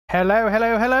Hello,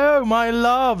 hello, hello, my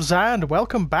loves, and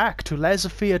welcome back to Les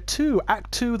Fear 2, Act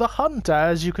 2, The Hunt,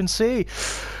 as you can see.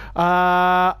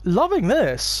 Loving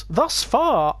this. Thus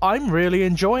far, I'm really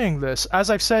enjoying this. As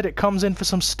I've said, it comes in for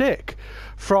some stick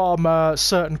from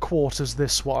certain quarters,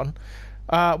 this one.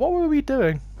 What were we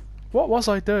doing? What was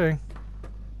I doing?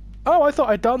 Oh, I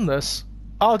thought I'd done this.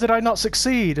 Oh, did I not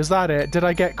succeed? Is that it? Did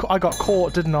I get... I got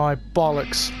caught, didn't I?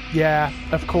 Bollocks. Yeah,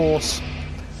 of course.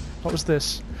 What was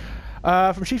this?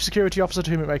 From Chief Security Officer to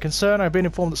whom it may concern, I've been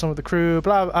informed that some of the crew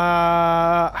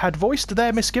had voiced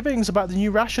their misgivings about the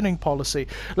new rationing policy.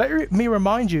 Let me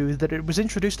remind you that it was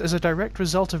introduced as a direct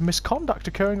result of misconduct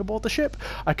occurring aboard the ship.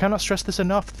 I cannot stress this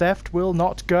enough. Theft will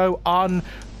not go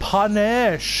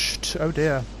unpunished. Oh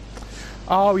dear.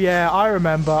 Oh yeah, I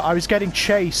remember. I was getting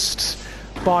chased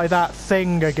by that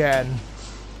thing again,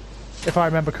 if I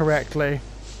remember correctly.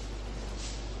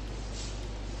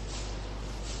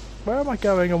 Where am I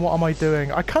going and what am I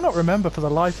doing? I cannot remember for the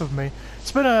life of me.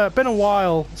 It's been a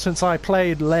while since I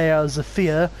played Les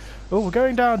Fear. Oh, we're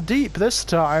going down deep this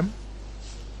time.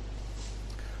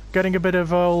 Getting a bit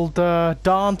of old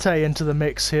Dante into the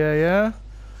mix here, yeah?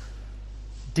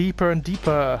 Deeper and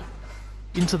deeper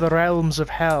into the realms of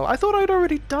hell. I thought I'd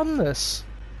already done this.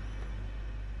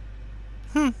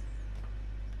 I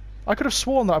could have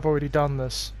sworn that I've already done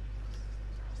this.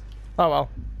 Oh well.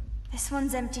 This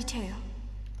one's empty too.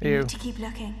 Ew. You need to keep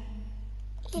looking.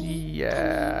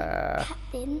 Yeah.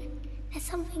 Captain, there's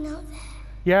something out there.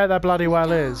 Yeah, there bloody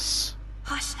well is.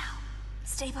 Hush now.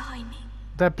 Stay behind me.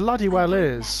 There bloody well won't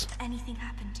is. let anything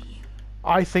happen to you.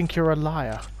 I think you're a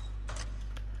liar.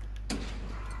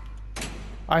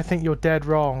 I think you're dead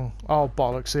wrong. Oh,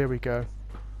 bollocks, here we go.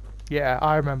 Yeah,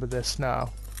 I remember this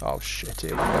now. Oh, shit,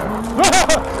 here we go.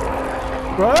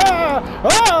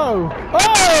 Oh!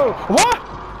 Oh! What?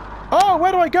 Oh,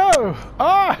 where do I go?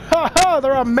 Ah, ha, ha,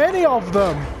 there are many of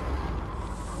them.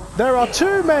 There are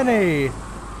too many.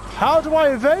 How do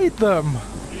I evade them?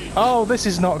 Oh, this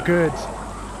is not good.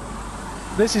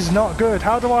 This is not good.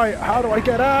 How do I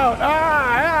get out?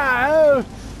 Oh.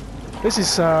 This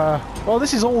is, well,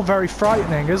 this is all very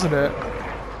frightening, isn't it?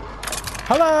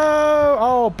 Hello!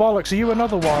 Oh, bollocks, are you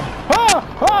another one?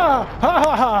 Ah! Ah! Ha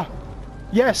ha ha!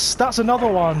 Yes, that's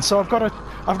another one, so I've got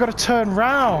to turn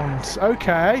round.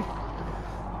 Okay.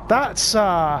 That's,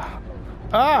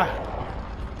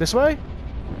 this way?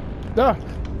 No,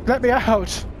 let me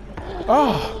out.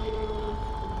 Oh.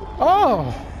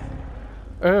 Oh.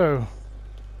 Oh.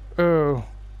 Oh.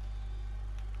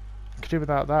 Could do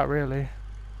without that, really.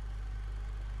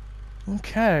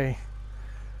 Okay.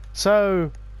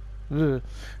 So,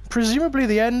 presumably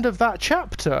the end of that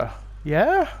chapter,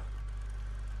 yeah?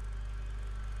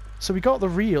 So we got the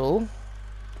reel.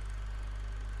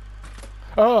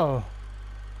 Oh.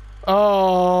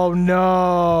 Oh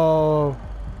no!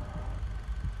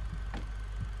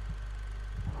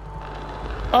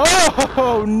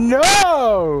 Oh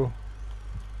no!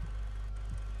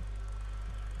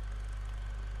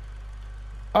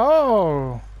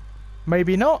 Oh!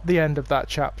 Maybe not the end of that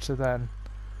chapter then.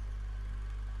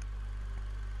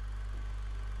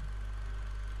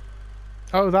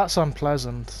 Oh, that's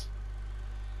unpleasant.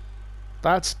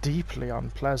 That's deeply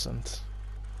unpleasant.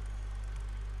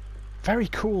 Very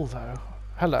cool, though.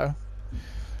 Hello.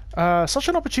 Such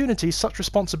an opportunity, such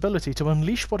responsibility to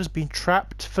unleash what has been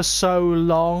trapped for so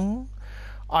long.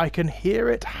 I can hear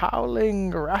it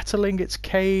howling, rattling its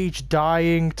cage,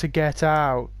 dying to get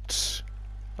out.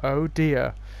 Oh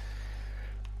dear.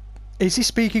 Is he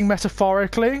speaking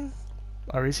metaphorically?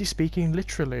 Or is he speaking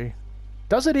literally?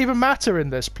 Does it even matter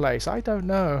in this place? I don't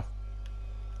know.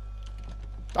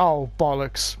 Oh,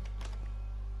 bollocks.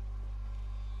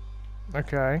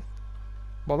 Okay.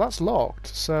 Well, that's locked,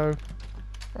 so...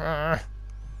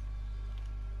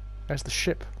 There's the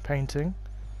ship painting.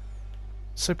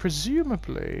 So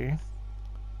presumably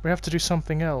we have to do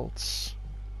something else.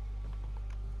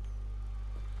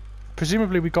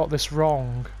 Presumably we got this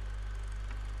wrong.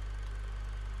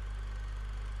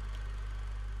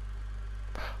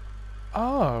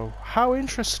 Oh, how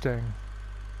interesting.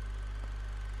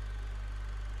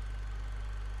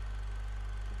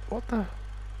 What the...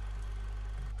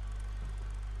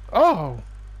 Oh!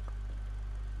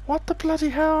 What the bloody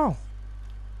hell?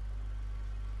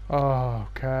 Oh,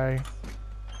 okay.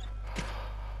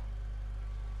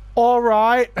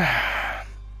 Alright.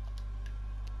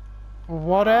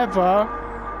 Whatever.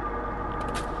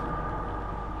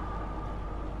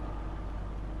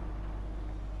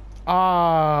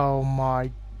 Oh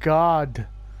my god.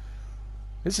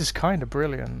 This is kind of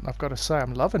brilliant, I've got to say.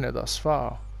 I'm loving it thus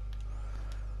far.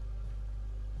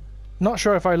 Not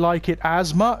sure if I like it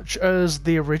as much as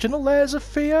the original Layers of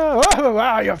Fear. Oh,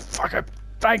 wow, you fucker.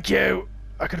 Thank you.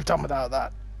 I could have done without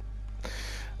that.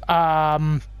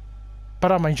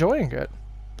 But I'm enjoying it.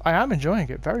 I am enjoying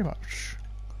it very much.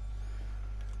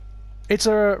 It's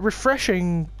a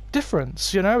refreshing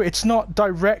difference, you know? It's not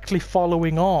directly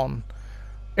following on,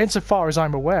 insofar as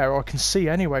I'm aware, or can see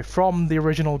anyway, from the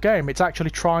original game. It's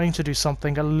actually trying to do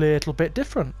something a little bit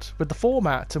different with the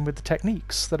format and with the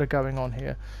techniques that are going on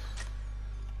here,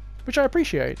 which I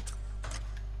appreciate.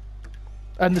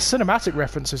 And the cinematic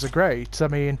references are great. I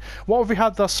mean, what have we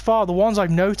had thus far? The ones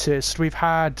I've noticed, we've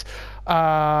had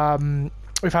the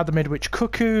Midwich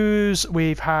Cuckoos,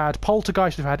 we've had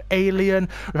Poltergeist, we've had Alien,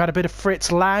 we've had a bit of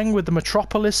Fritz Lang with the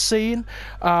Metropolis scene.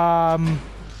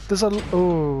 There's a...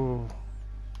 oh.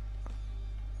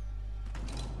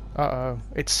 Uh-oh.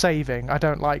 It's saving. I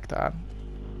don't like that.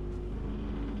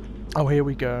 Oh, here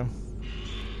we go.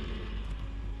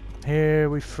 Here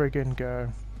we friggin' go.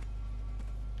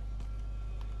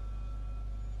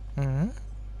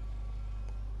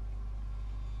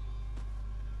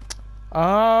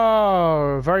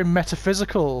 Oh, very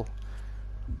metaphysical.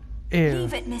 Ew.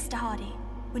 Leave it, Mr. Hardy.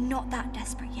 We're not that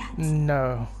desperate yet.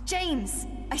 No. James!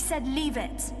 I said leave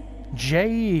it.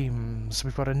 James.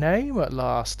 We've got a name at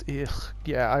last. Ugh.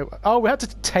 Yeah. Oh, we had to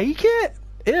take it?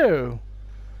 Ew.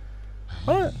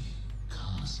 What?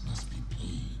 Cost must be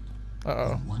paid. Uh-oh.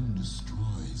 When one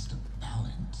destroys the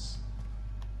balance.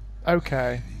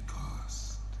 Okay. Heavy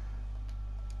cost.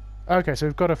 Okay, so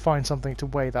we've got to find something to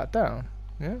weigh that down.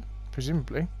 Yeah,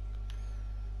 presumably. And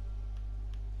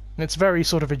it's very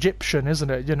sort of Egyptian, isn't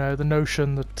it? You know, the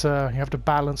notion that you have to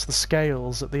balance the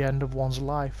scales at the end of one's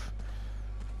life.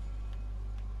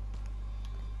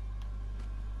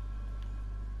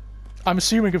 I'm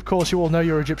assuming, of course, you all know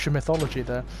your Egyptian mythology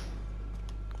there.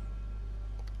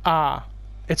 Ah,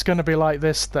 it's going to be like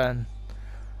this then.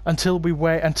 Until we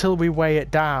weigh it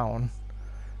down,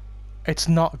 it's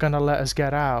not going to let us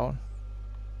get out.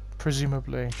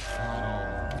 Presumably. Not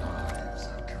all lives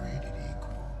are created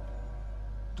equal.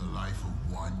 The life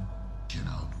of one can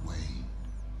outweigh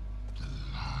the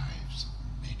lives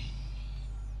of many.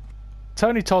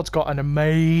 Tony Todd's got an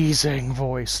amazing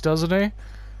voice, doesn't he?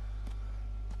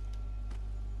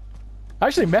 I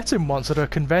actually met him once at a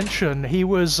convention. He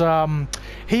was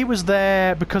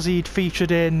there because he'd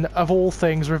featured in, of all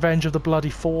things, Revenge of the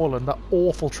Bloody Fallen, that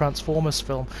awful Transformers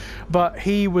film. But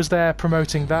he was there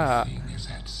promoting that. Everything is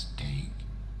at stake.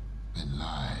 When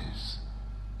lives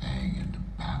hang in the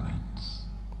balance,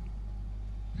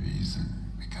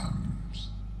 reason becomes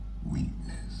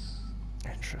weakness.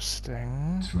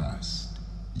 Interesting. Trust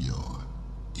your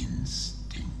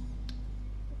instinct.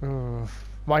 Ugh.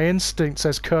 My instinct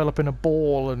says curl up in a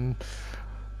ball and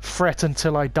fret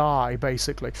until I die,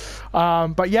 basically.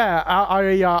 But yeah,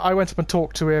 I went up and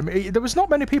talked to him. There was not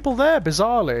many people there,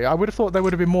 bizarrely. I would have thought there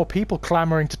would have been more people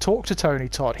clamouring to talk to Tony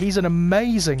Todd. He's an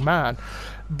amazing man.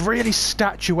 Really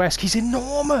statuesque. He's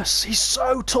enormous. He's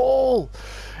so tall.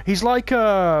 He's like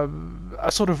a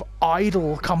sort of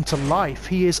idol come to life.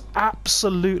 He is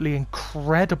absolutely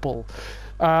incredible.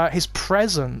 His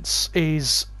presence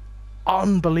is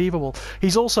unbelievable.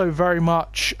 He's also very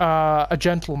much a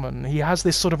gentleman. He has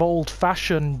this sort of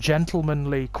old-fashioned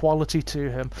gentlemanly quality to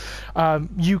him.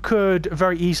 You could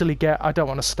very easily get, I don't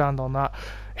want to stand on that,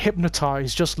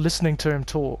 hypnotized just listening to him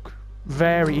talk.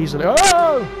 Very easily.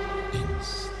 Oh!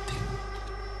 Instinct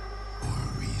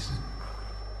or reason.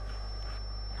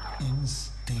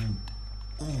 Instinct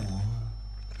or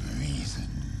reason.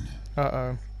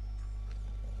 Uh-oh.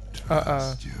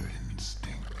 Trust your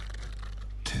instinct.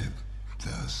 Tip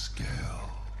the scale.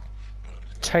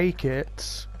 Take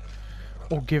it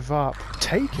or give up.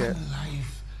 Take it. One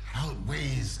life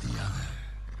outweighs the other.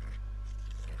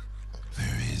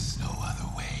 There is no other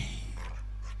way.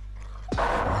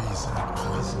 Reason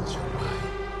poisons your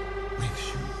mind, makes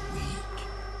you weak.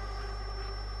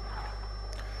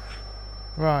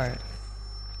 Right.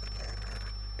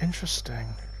 Interesting.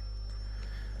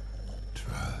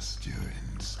 Trust your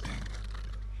instinct.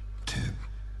 Tip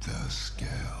the scale.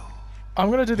 I'm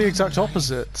going to do the exact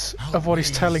opposite of what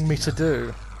he's telling me to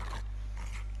do.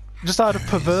 Just out of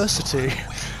perversity.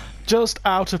 Just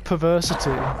out of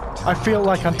perversity. I feel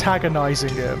like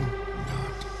antagonizing him. Not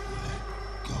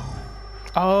let go.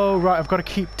 Oh, right, I've got to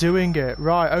keep doing it.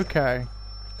 Right, okay.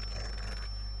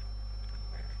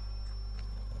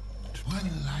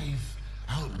 One life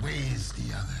outweighs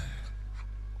the other.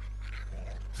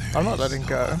 There I'm not is letting no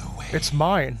go. other way. It's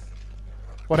mine.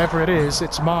 Whatever it is,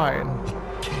 it's mine.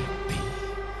 Can't be.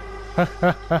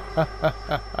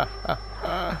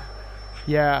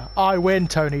 Yeah, I win,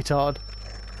 Tony Todd.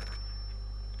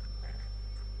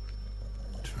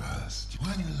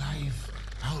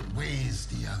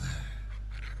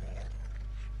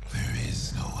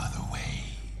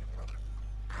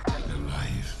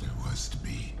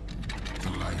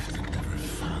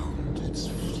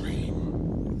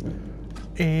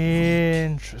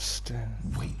 Interesting.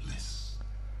 Weightless.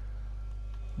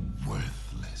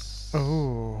 Worthless.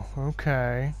 Oh,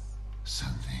 okay.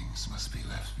 Some things must be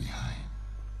left behind.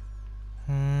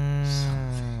 Hmm.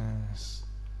 Some things.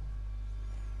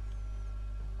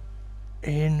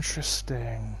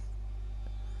 Interesting.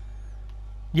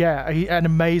 Yeah, an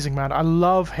amazing man. I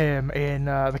love him in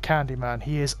The Candyman.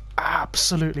 He is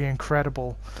absolutely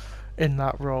incredible in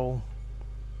that role.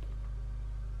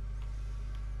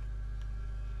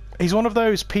 He's one of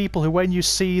those people who, when you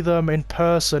see them in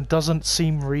person, doesn't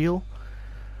seem real.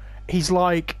 He's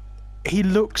like, he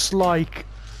looks like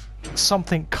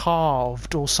something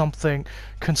carved or something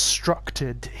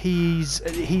constructed.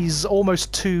 He's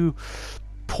almost too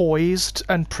poised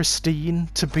and pristine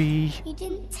to be You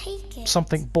didn't take it.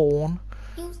 something born.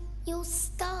 You'll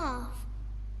starve.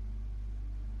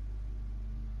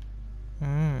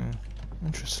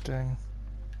 Interesting.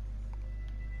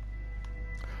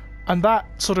 And that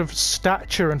sort of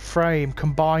stature and frame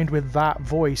combined with that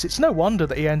voice, it's no wonder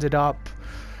that he ended up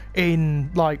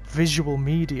in like visual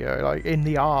media, like in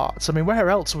the arts. I mean, where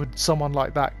else would someone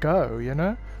like that go, you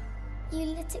know? You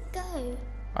let it go.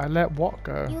 I let what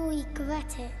go? You'll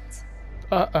regret it.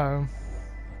 Uh-oh.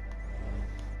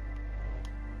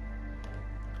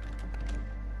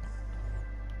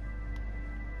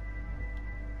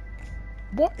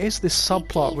 What is this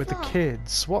subplot gave with the up.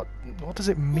 kids? What does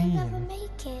it You'll never mean?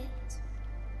 make it.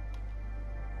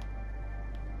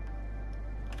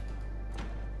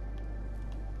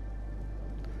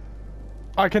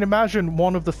 I can imagine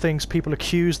one of the things people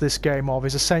accuse this game of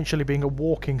is essentially being a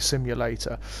walking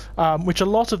simulator, which a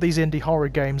lot of these indie horror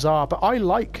games are, but I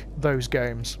like those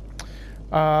games.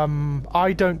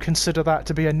 I don't consider that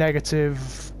to be a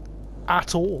negative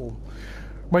at all.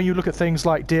 When you look at things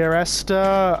like Dear Esther,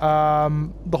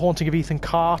 The Haunting of Ethan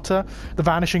Carter, The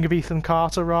Vanishing of Ethan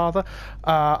Carter, rather.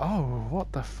 Oh,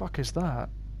 what the fuck is that?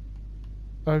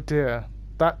 Oh dear,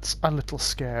 that's a little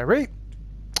scary.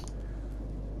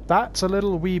 That's a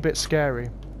little wee bit scary.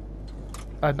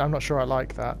 I'm not sure I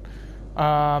like that.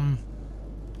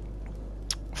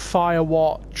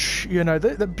 Firewatch, you know,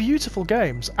 they're beautiful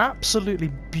games. Absolutely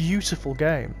beautiful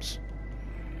games.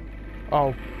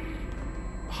 Oh.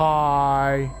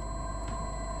 Hi.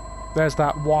 There's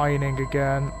that whining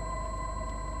again.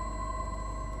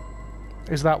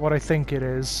 Is that what I think it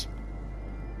is?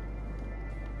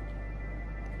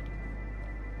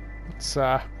 Let's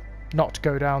not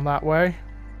go down that way.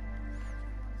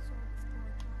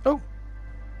 Oh!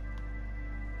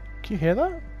 Can you hear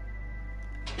that?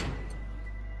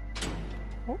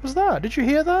 What was that? Did you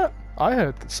hear that? I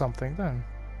heard something then.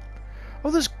 Oh,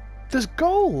 there's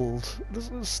gold.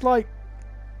 There's like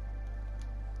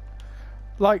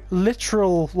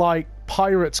literal like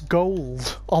pirate's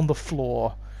gold on the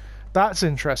floor. That's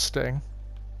interesting.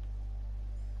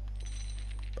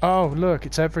 Oh, look,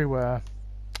 it's everywhere.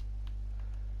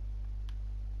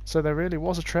 So there really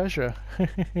was a treasure.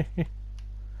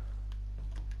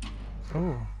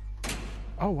 Oh.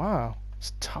 Oh wow.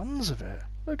 There's tons of it.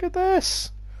 Look at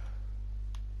this.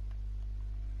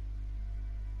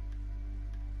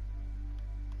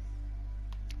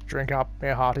 Drink up, my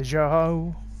heart is your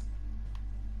hoe.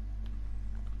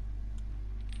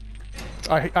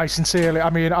 I sincerely, I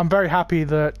mean, I'm very happy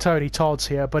that Tony Todd's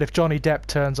here, but if Johnny Depp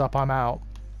turns up, I'm out.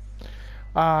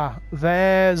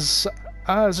 There's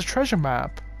a treasure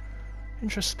map.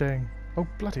 Interesting. Oh,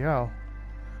 bloody hell.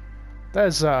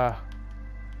 There's a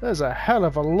hell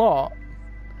of a lot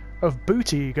of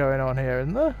booty going on here,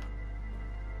 isn't there?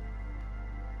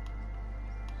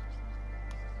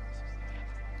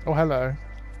 Oh, hello.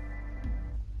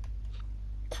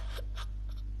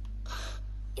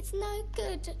 It's no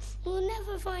good. We'll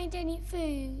never find any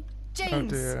food. James, Oh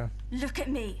dear. look at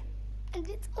me. And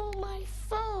it's all my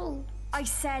fault. I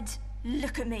said,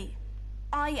 look at me.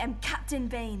 I am Captain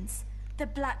Baines, the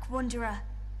Black Wanderer,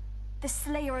 the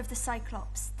Slayer of the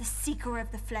Cyclops, the Seeker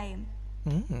of the Flame.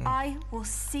 I will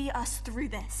see us through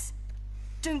this.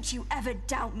 Don't you ever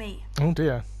doubt me. Oh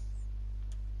dear.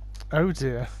 Oh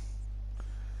dear.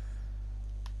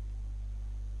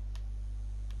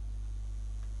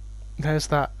 There's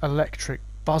that electric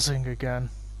buzzing again,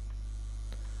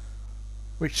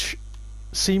 which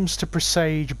seems to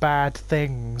presage bad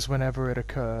things whenever it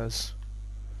occurs.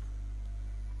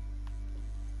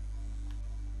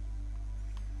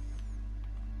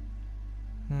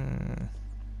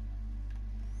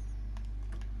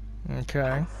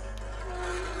 Okay.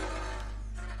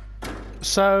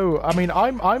 So, I mean,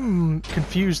 I'm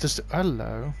confused as to...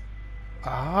 Hello.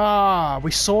 Ah,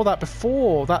 we saw that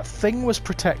before. That thing was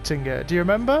protecting it. Do you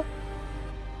remember?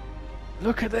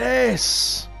 Look at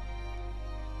this.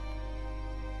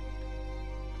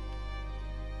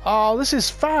 Oh, this is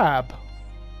fab.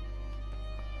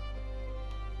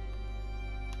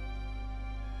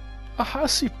 Oh, how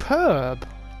superb.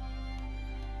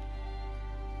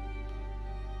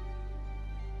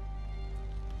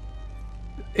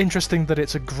 Interesting that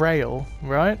it's a grail,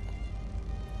 right?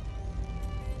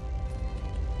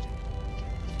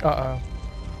 Uh-oh.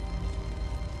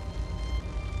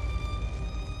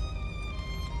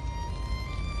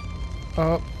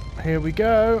 Oh, here we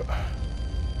go.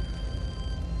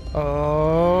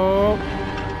 Oh.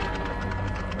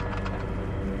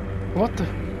 What the?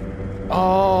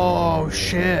 Oh,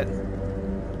 shit.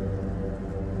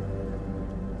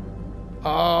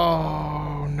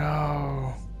 Oh,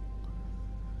 no.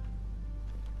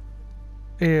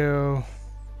 Ew.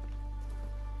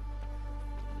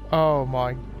 Oh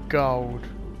my god.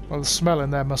 Well, the smell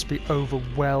in there must be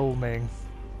overwhelming.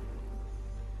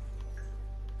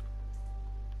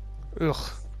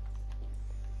 Ugh.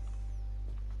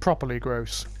 Properly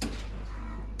gross.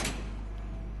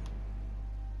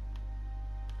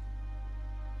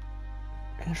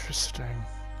 Interesting.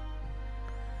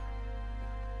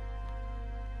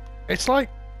 It's like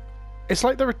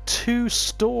there are two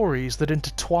stories that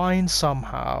intertwine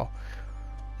somehow.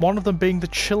 One of them being the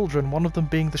children, one of them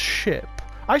being the ship.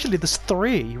 Actually, there's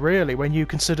three, really, when you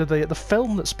consider the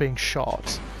film that's being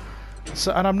shot.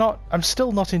 So, and I'm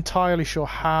still not entirely sure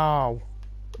how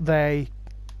they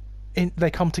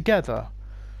come together,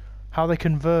 how they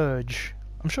converge.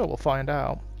 I'm sure we'll find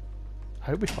out. I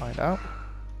hope we find out.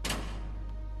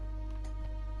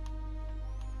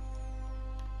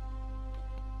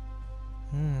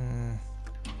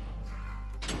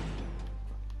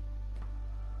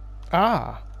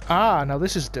 Ah, now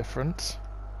this is different.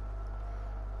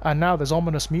 And now there's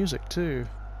ominous music too,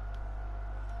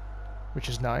 which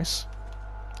is nice.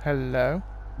 Hello.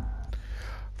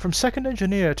 From second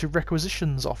engineer to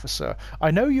requisitions officer.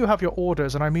 I know you have your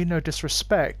orders and I mean no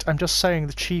disrespect. I'm just saying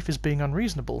the chief is being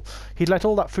unreasonable. He'd let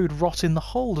all that food rot in the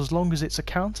hold as long as it's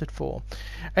accounted for.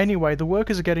 Anyway, the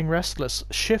workers are getting restless,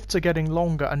 shifts are getting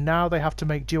longer, and now they have to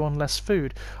make do on less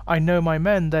food. I know my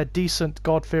men, they're decent,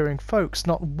 God-fearing folks,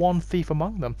 not one thief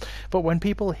among them. But when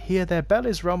people hear their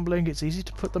bellies rumbling, it's easy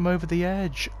to put them over the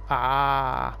edge.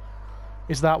 Ah,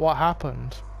 is that what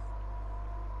happened?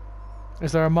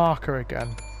 Is there a marker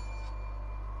again?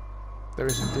 There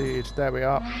is indeed. There we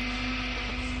are.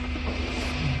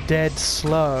 Dead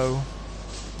slow.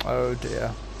 Oh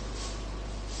dear.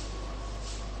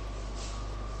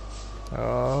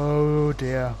 Oh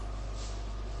dear.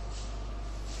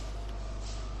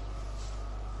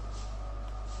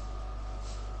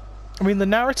 I mean, the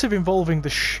narrative involving the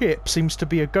ship seems to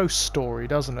be a ghost story,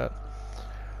 doesn't it?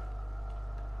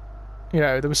 You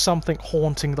know, there was something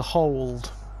haunting the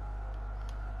hold.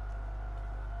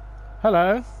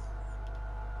 Hello.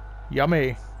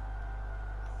 Yummy.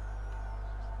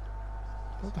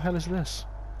 What the hell is this?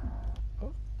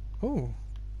 Oh. Ooh.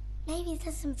 Maybe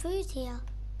there's some food here.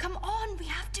 Come on, we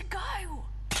have to go.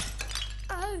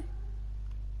 Oh.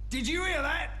 Did you hear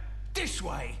that? This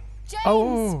way. James,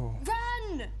 Oh.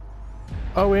 run!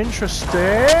 Oh,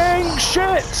 interesting.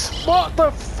 Shit! What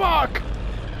the fuck?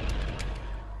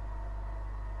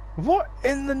 What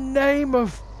in the name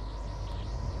of...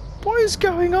 What is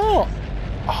going on?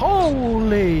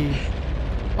 Holy...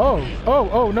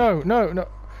 Oh, no.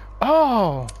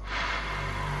 Oh.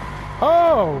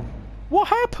 Oh. What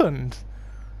happened?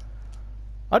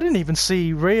 I didn't even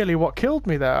see really what killed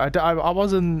me there. I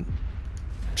wasn't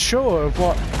sure of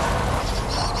what...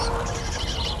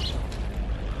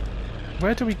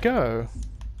 Where do we go?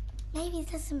 Maybe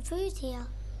there's some food here.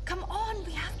 Come on,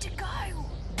 we have to go.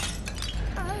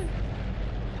 Oh.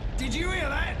 Did you hear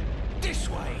that? This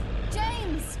way.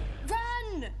 James,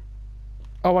 run!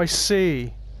 Oh, I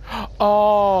see.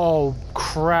 Oh,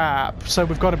 crap. So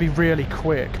we've got to be really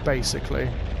quick, basically.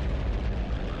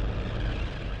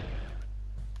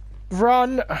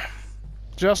 Run!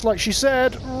 Just like she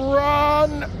said,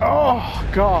 run! Oh,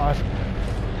 God.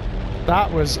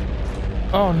 That was...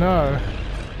 Oh, no.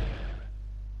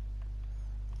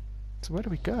 So where do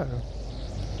we go?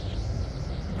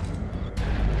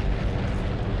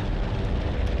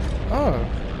 Oh.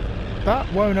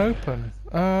 That won't open.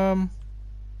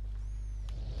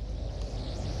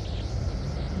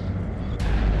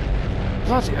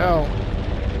 Bloody hell.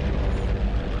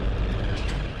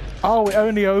 Oh, it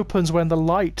only opens when the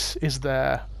light is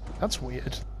there. That's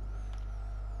weird.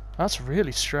 That's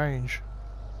really strange.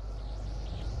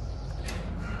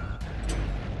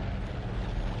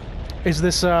 Is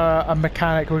this a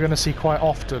mechanic we're going to see quite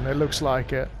often? It looks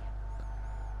like it.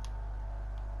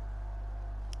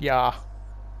 Yeah.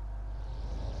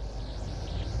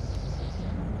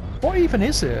 What even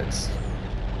is it?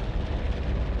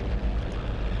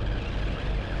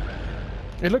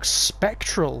 It looks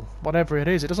spectral, whatever it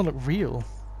is. It doesn't look real.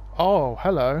 Oh,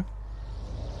 hello.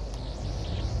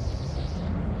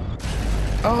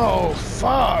 Oh,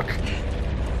 fuck!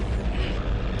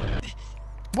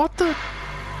 What the...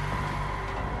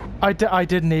 I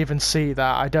didn't even see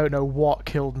that. I don't know what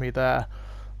killed me there.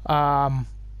 That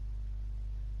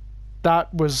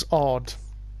was odd.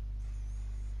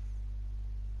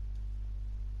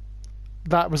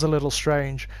 That was a little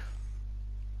strange.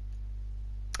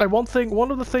 And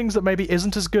one of the things that maybe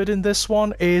isn't as good in this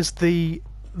one is the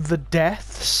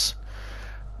deaths.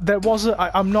 There was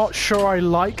I'm not sure I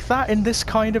like that in this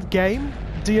kind of game.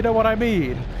 Do you know what I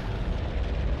mean?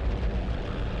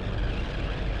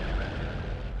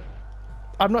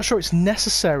 I'm not sure it's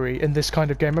necessary in this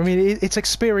kind of game. I mean, it's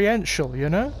experiential, you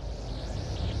know?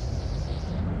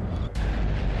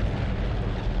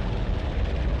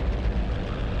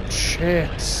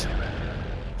 Shit.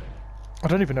 I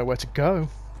don't even know where to go,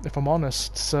 if I'm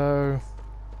honest, so...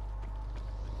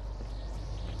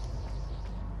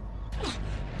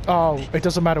 Oh, it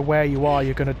doesn't matter where you are,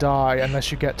 you're gonna die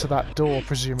unless you get to that door,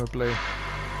 presumably.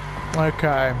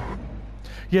 Okay.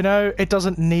 You know, it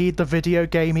doesn't need the video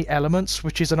gamey elements,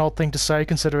 which is an odd thing to say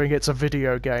considering it's a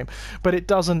video game, but it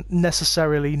doesn't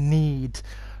necessarily need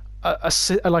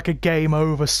like a game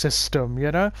over system,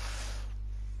 you know?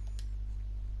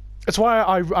 It's why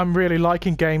I'm really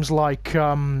liking games like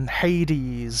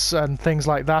Hades and things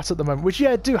like that at the moment, which,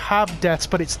 yeah, do have deaths,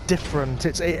 but it's different.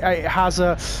 It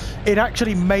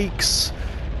actually makes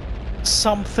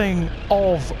something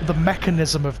of the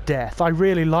mechanism of death. I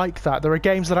really like that. There are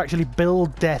games that actually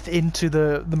build death into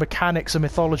the mechanics and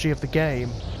mythology of the game,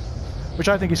 which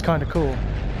I think is kind of cool.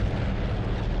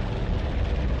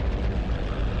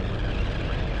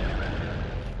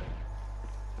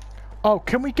 Oh,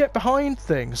 can we get behind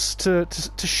things to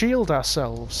shield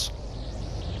ourselves?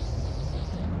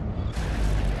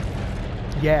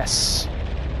 Yes.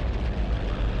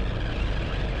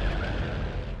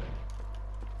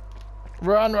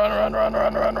 Run, run, run, run,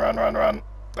 run, run, run, run, run.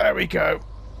 There we go.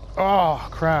 Oh,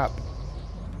 crap.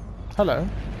 Hello.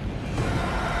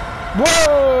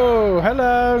 Whoa!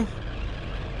 Hello!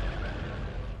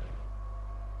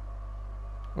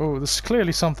 Oh, there's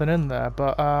clearly something in there,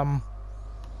 but,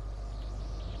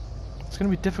 it's going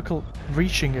to be difficult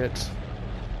reaching it.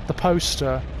 The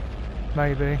poster,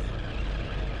 maybe.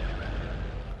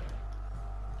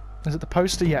 Is it the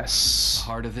poster? Yes.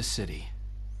 Heart of the city.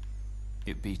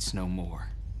 It beats no more.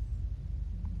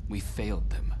 We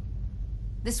failed them.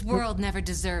 This world never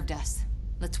deserved us.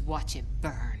 Let's watch it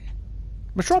burn.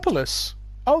 Metropolis.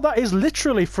 Oh, that is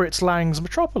literally Fritz Lang's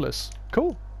Metropolis.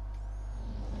 Cool.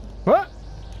 What?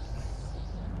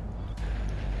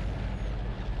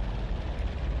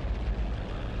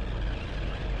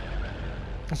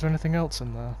 Is there anything else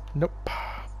in there? Nope.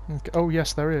 Okay. Oh,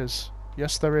 yes, there is.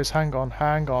 Yes, there is. Hang on,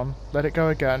 hang on. Let it go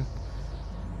again.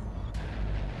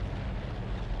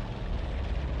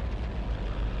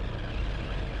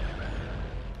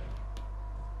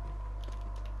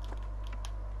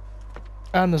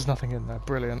 And there's nothing in there.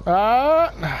 Brilliant.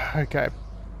 Okay.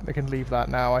 I can leave that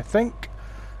now, I think.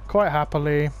 Quite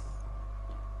happily.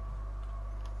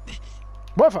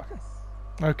 What the fuck?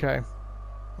 Okay.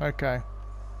 Okay.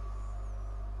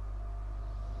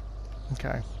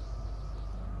 Okay.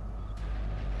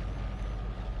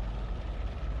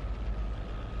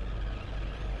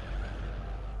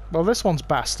 Well, this one's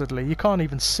bastardly. You can't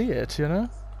even see it, you know?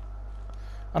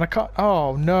 And I can't...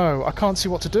 Oh, no. I can't see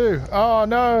what to do. Oh,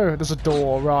 no! There's a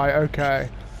door. Right, okay.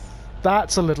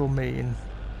 That's a little mean.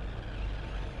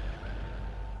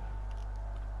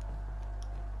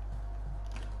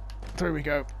 There we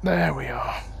go. There we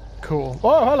are. Cool.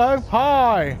 Oh, hello!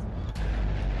 Hi!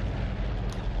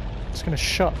 Just gonna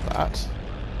shut that.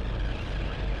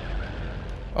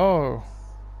 Oh.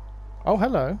 Oh,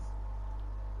 hello.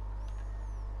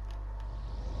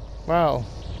 Well.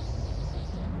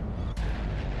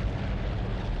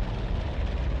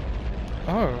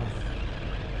 Oh.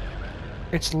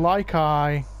 It's like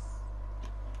I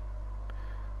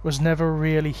was never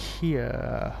really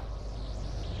here.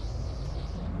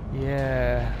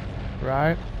 Yeah.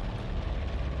 Right?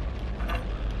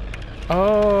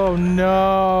 Oh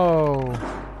no!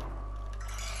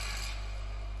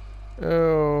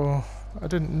 Oh, I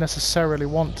didn't necessarily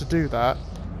want to do that.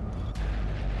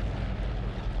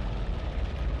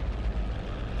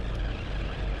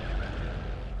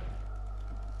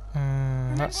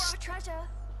 That's... Our treasure.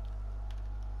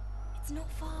 It's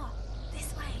not far.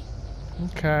 This way.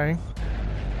 Okay.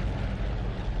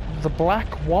 The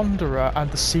Black Wanderer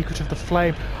and the Secret of the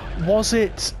Flame. Was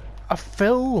it a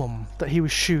film that he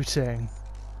was shooting?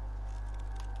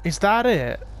 Is that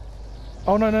it?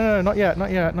 Oh, no, no, no, not yet,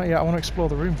 not yet, not yet. I want to explore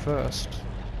the room first.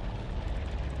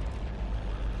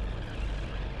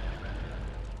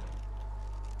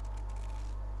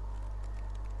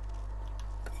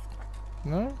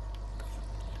 No?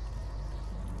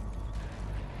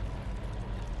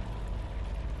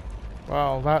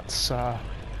 Well, that's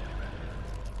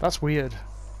weird.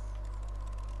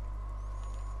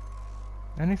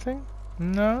 Anything?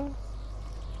 No?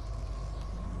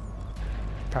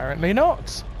 Apparently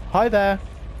not. Hi there.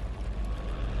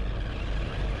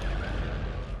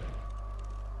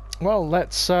 Well,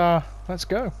 let's go.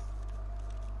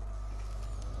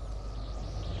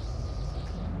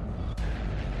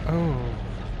 Oh.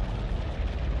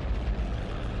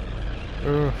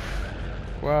 Oof.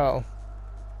 Well.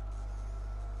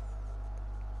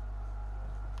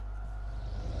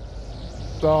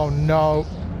 Oh no.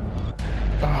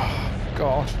 Oh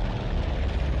God.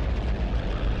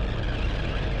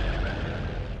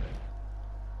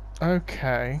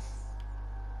 Okay.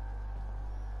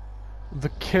 The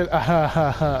kill.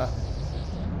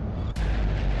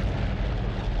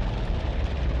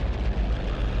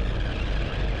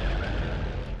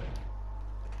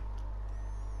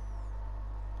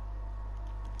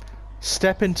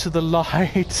 Step into the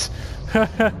light.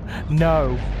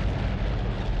 No.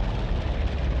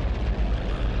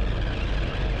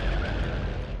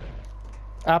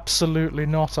 Absolutely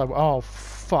not. Oh,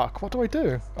 fuck. What do I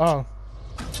do? Oh.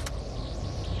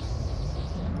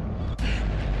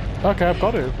 Okay, I've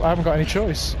got to. I haven't got any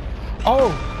choice.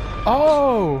 Oh!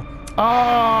 Oh!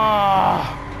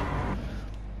 Ah!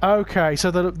 Okay,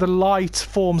 so the light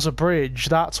forms a bridge.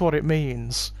 That's what it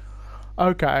means.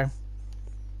 Okay.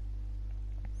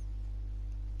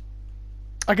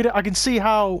 I can see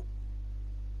how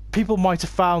people might have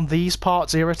found these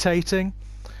parts irritating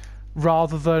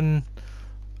rather than,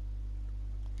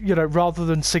 you know, rather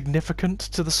than significant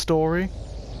to the story.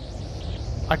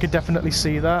 I could definitely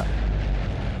see that.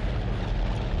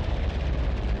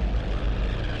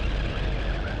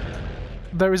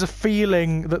 There is a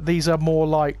feeling that these are more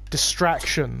like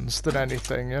distractions than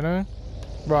anything, you know?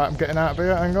 Right, I'm getting out of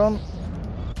here, hang on.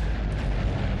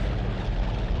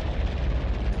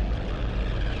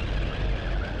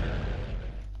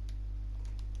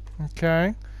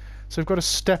 Okay, so we've got to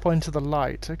step onto the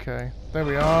light. Okay, there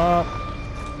we are.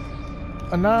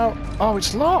 And now... Oh,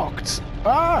 it's locked!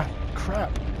 Ah!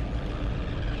 Crap.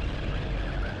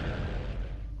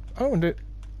 Oh, and it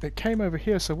came over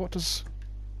here, so what does...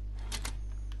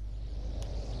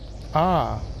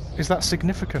 Ah, is that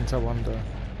significant, I wonder?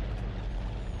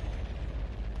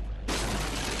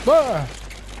 Ah!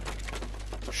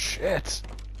 Shit.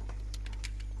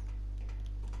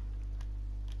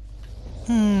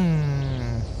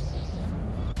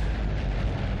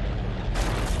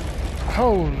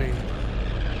 Holy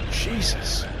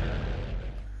Jesus.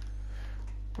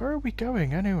 Where are we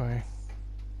going anyway?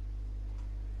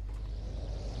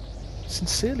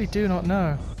 Sincerely do not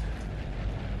know.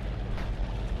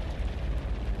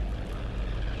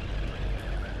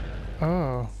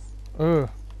 Oh.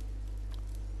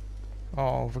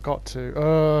 Oh, forgot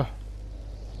to.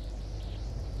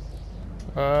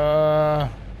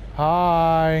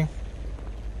 Hi.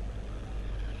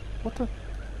 What the?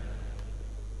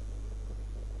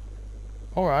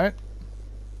 Alright.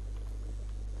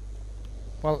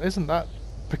 Well, isn't that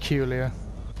peculiar?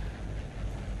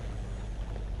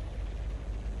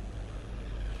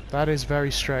 That is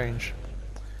very strange.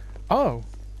 Oh!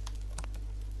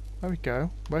 There we go.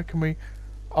 Where can we...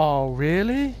 Oh,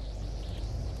 really?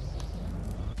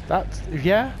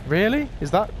 Yeah? Really?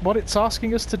 Is that what it's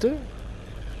asking us to do?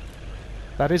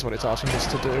 That is what it's asking us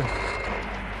to do.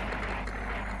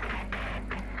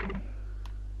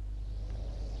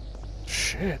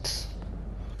 Shit.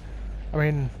 I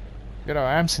mean, you know,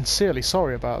 I am sincerely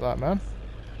sorry about that, man.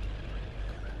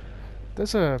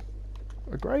 There's a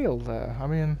grail there. I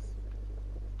mean...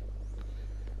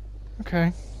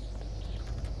 Okay.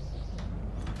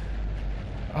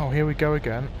 Oh, here we go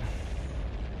again.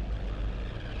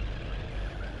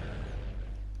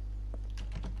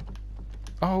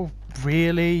 Oh,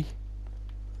 really?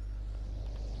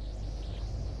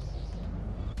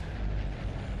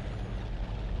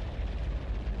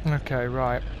 Okay,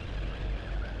 right.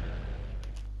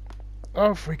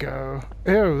 Off we go.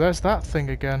 Ew, there's that thing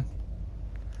again.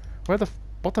 Where the...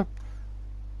 What the...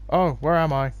 Oh, where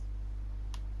am I?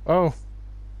 Oh.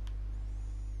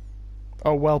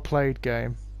 Oh, well played,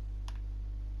 game.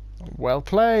 Well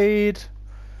played!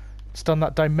 It's done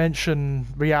that dimension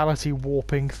reality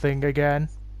warping thing again.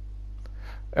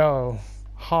 Oh.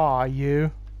 Hi,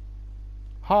 you.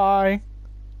 Hi.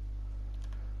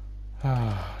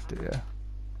 Ah, dear.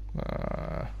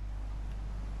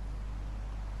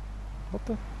 What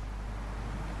the?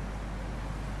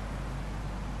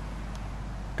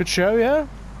 Good show, yeah?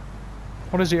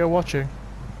 What is it you're watching?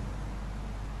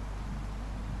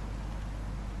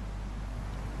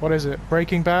 What is it?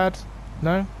 Breaking Bad?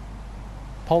 No?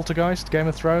 Poltergeist? Game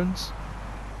of Thrones?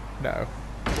 No.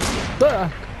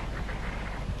 Ah!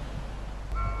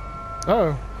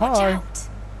 Oh, Watch hi. out!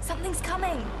 Something's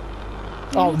coming.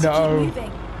 Oh We need to no. keep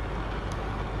moving.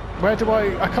 Where do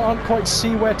I can't quite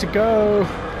see where to go.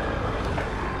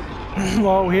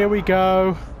 Oh, here we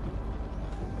go.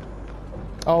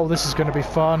 Oh, this is going to be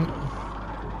fun.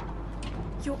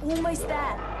 You're almost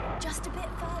there. Just a bit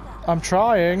further. I'm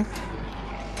trying.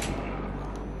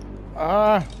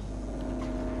 Ah.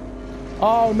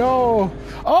 Oh no.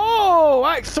 Oh,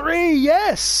 Act 3,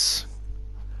 yes.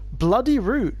 Bloody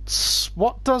roots.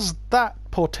 What does that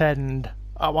portend?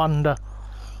 I wonder.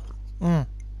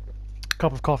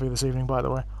 Cup of coffee this evening, by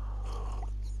the way.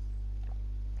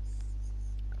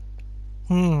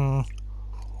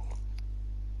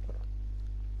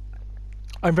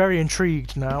 I'm very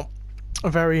intrigued now.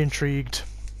 I'm very intrigued.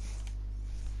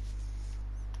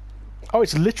 Oh,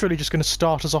 it's literally just going to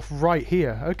start us off right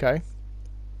here. Okay.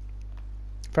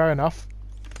 Fair enough.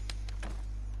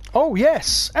 Oh,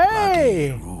 yes!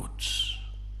 Hey! Bloody roots.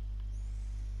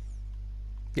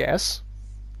 Yes.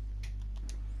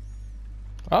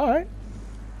 Alright.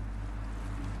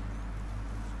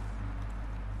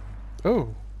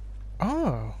 Oh.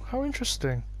 Oh, how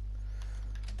interesting.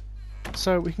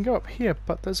 So we can go up here,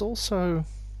 but there's also...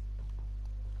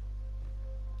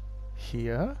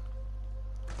 here?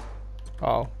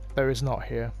 Oh, there is not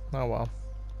here. Oh well.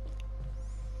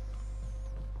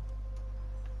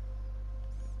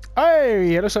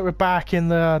 Hey! It looks like we're back in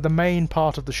the main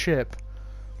part of the ship.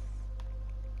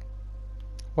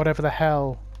 Whatever the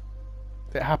hell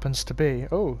it happens to be.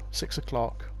 Oh, 6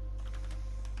 o'clock.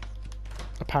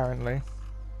 Apparently.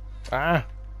 Ah!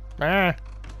 Ah!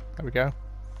 There we go.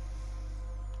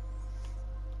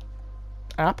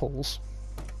 Apples?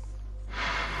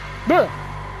 No!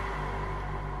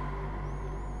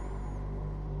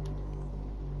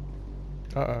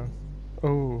 Uh-oh.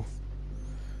 Oh.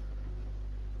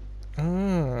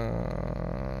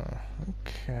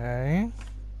 Okay.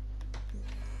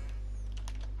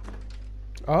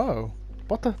 Oh.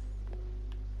 What the?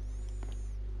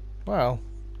 Well.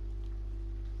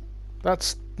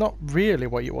 That's not really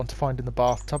what you want to find in the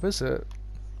bathtub, is it?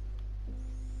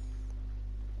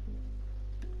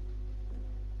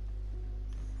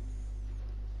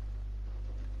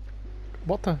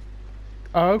 What the?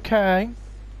 Okay.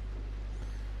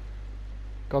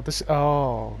 God, this...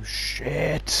 oh,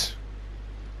 shit.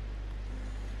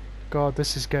 God,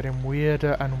 this is getting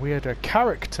weirder and weirder.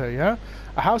 Character, yeah?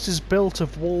 A house is built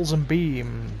of walls and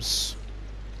beams.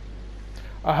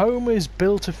 A home is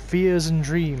built of fears and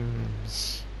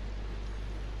dreams.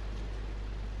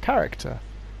 Character.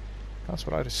 That's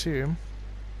what I'd assume.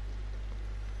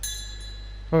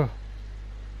 Oh.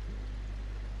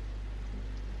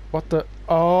 What the...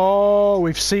 oh,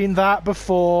 we've seen that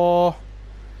before.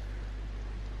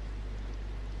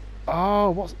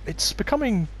 Oh, what? It's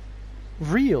becoming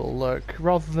real, look,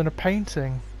 rather than a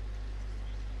painting.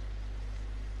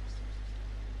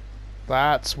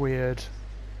 That's weird.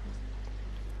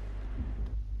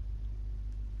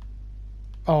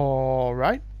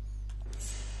 Alright.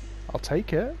 I'll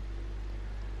take it.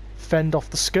 Fend off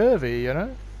the scurvy, you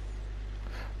know?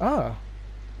 Ah.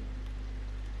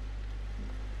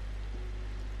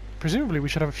 Presumably we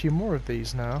should have a few more of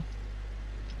these now.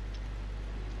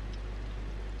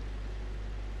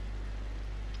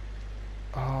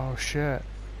 Oh shit.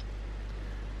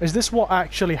 Is this what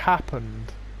actually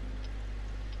happened?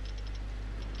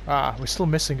 Ah, we're still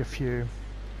missing a few.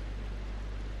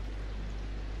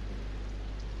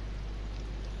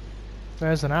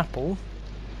 There's an apple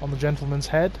on the gentleman's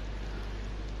head.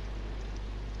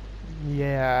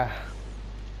 Yeah,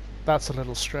 that's a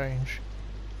little strange.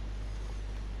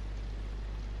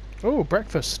 Oh,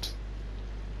 breakfast.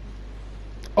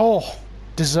 Oh,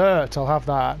 dessert, I'll have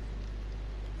that.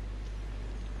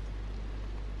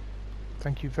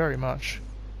 Thank you very much.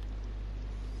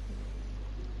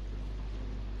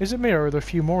 Is it me, or are there a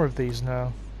few more of these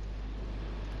now?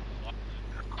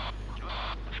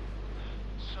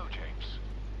 So, James,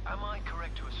 am I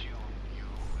correct to assume you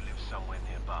live somewhere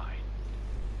nearby?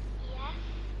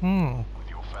 Yes, With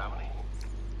your family?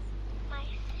 my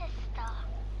sister.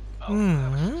 Oh, you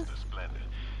have a sister, splendid.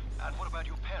 And what about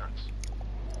your parents?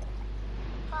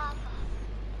 Father.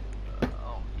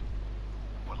 Oh.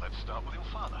 Well, let's start with your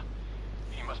father.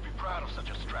 He must be proud of such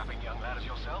a strapping young lad as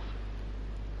yourself.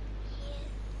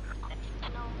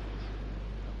 No,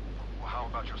 Well, how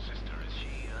about your sister? Is she,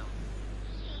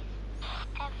 she's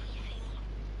everything.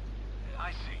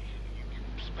 I see. You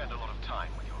spend a lot of time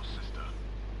with your sister.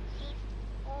 She's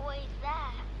always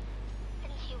there.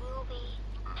 And she will be.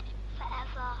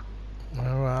 Forever.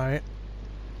 Alright.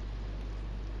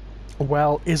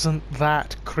 Well, isn't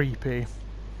that creepy?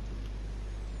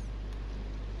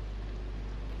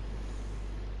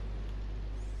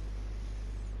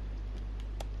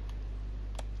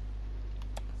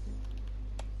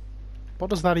 What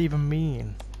does that even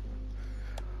mean?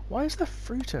 Why is there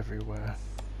fruit everywhere?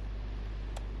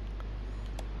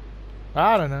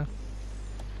 I don't know.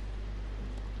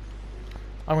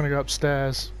 I'm gonna go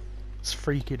upstairs. It's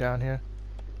freaky down here.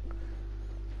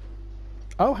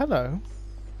 Oh, hello.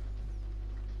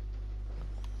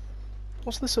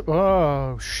 What's this?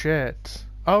 Oh, shit.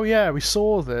 Oh, yeah, we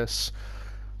saw this.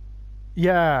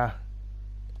 Yeah.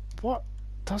 What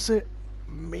does it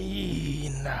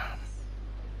mean?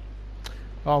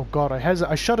 Oh, God,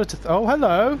 I shudder to... Oh,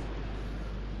 hello.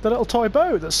 The little toy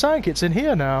boat that sank. It's in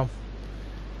here now.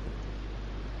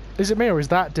 Is it me, or is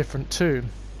that different, too?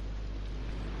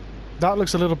 That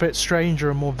looks a little bit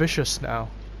stranger and more vicious now.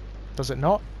 Does it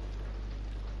not?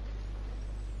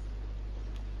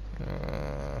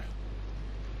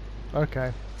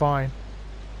 Okay, fine.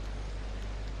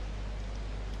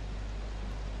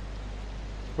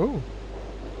 Ooh.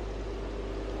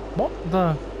 What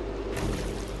the...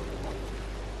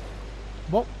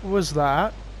 What was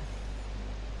that?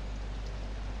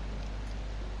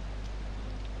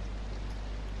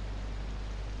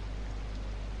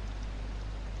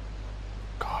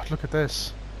 God, look at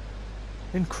this.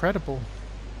 Incredible.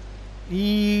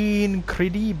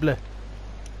 Incredible.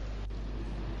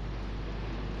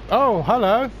 Oh,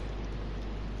 hello.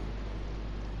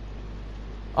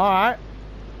 Alright.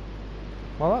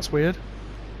 Well, that's weird.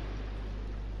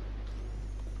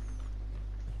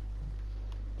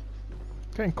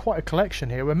 Getting quite a collection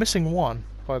here. We're missing one,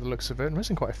 by the looks of it. We're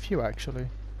missing quite a few, actually.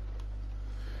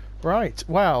 Right,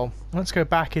 well, let's go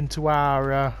back into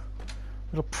our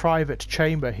little private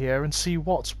chamber here and see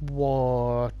what's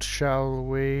what, shall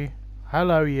we?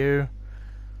 Hello, you.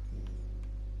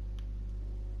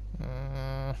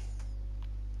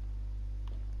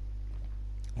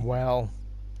 Well,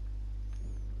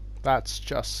 that's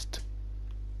just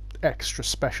extra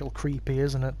special creepy,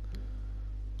 isn't it?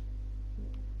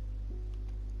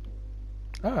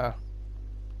 Ah.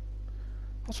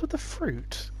 What's with the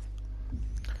fruit?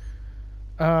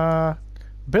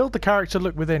 Build the character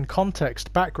look within.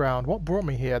 Context. Background. What brought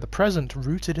me here? The present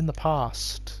rooted in the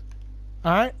past.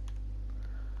 Alright.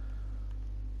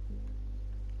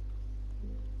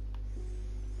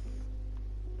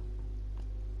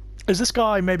 Has this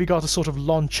guy maybe got a sort of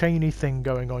Lon Chaney thing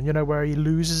going on? You know, where he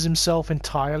loses himself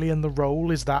entirely in the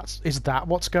role? Is that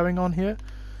what's going on here?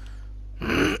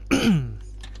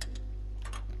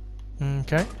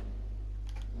 Okay.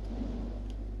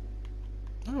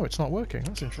 Oh, it's not working.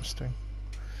 That's interesting.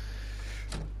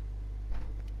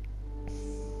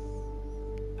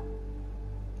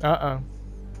 Uh-oh.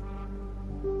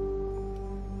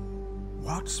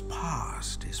 What's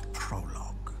past is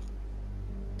prologue.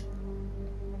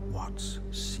 What's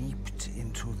seeped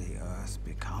into the earth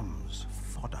becomes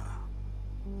fodder,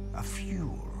 a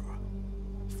fuel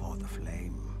for the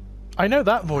flame. I know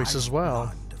that voice as well.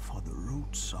 Blood for the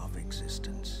roots of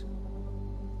existence.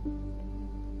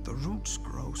 The roots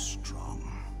grow strong,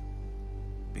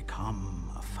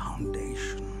 become a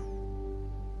foundation,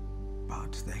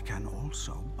 but they can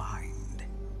also bind,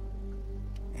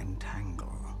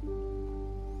 entangle,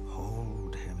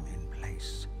 hold him in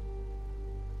place,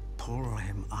 pull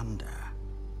him under,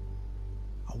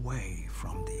 away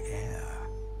from the air,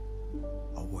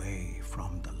 away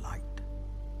from the light,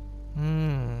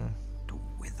 to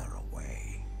wither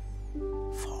away,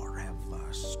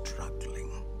 forever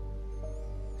struggling,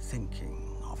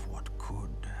 thinking of what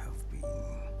could have been.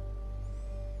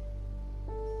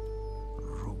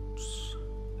 Roots.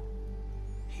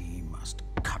 He must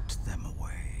cut them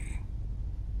away.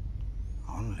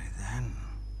 Only then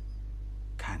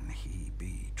can he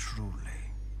be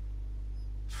truly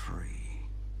free.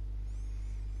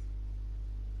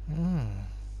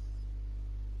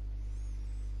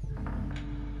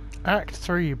 Act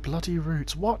 3, Bloody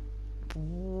Roots. What?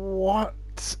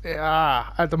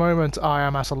 At the moment I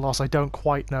am at a loss. I don't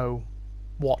quite know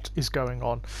what is going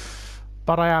on,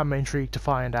 but I am intrigued to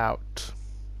find out.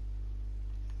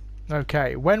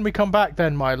 Okay, when we come back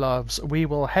then, my loves, we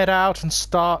will head out and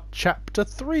start Chapter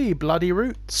 3, Bloody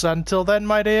Roots. Until then,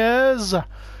 my dears,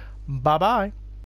 bye-bye.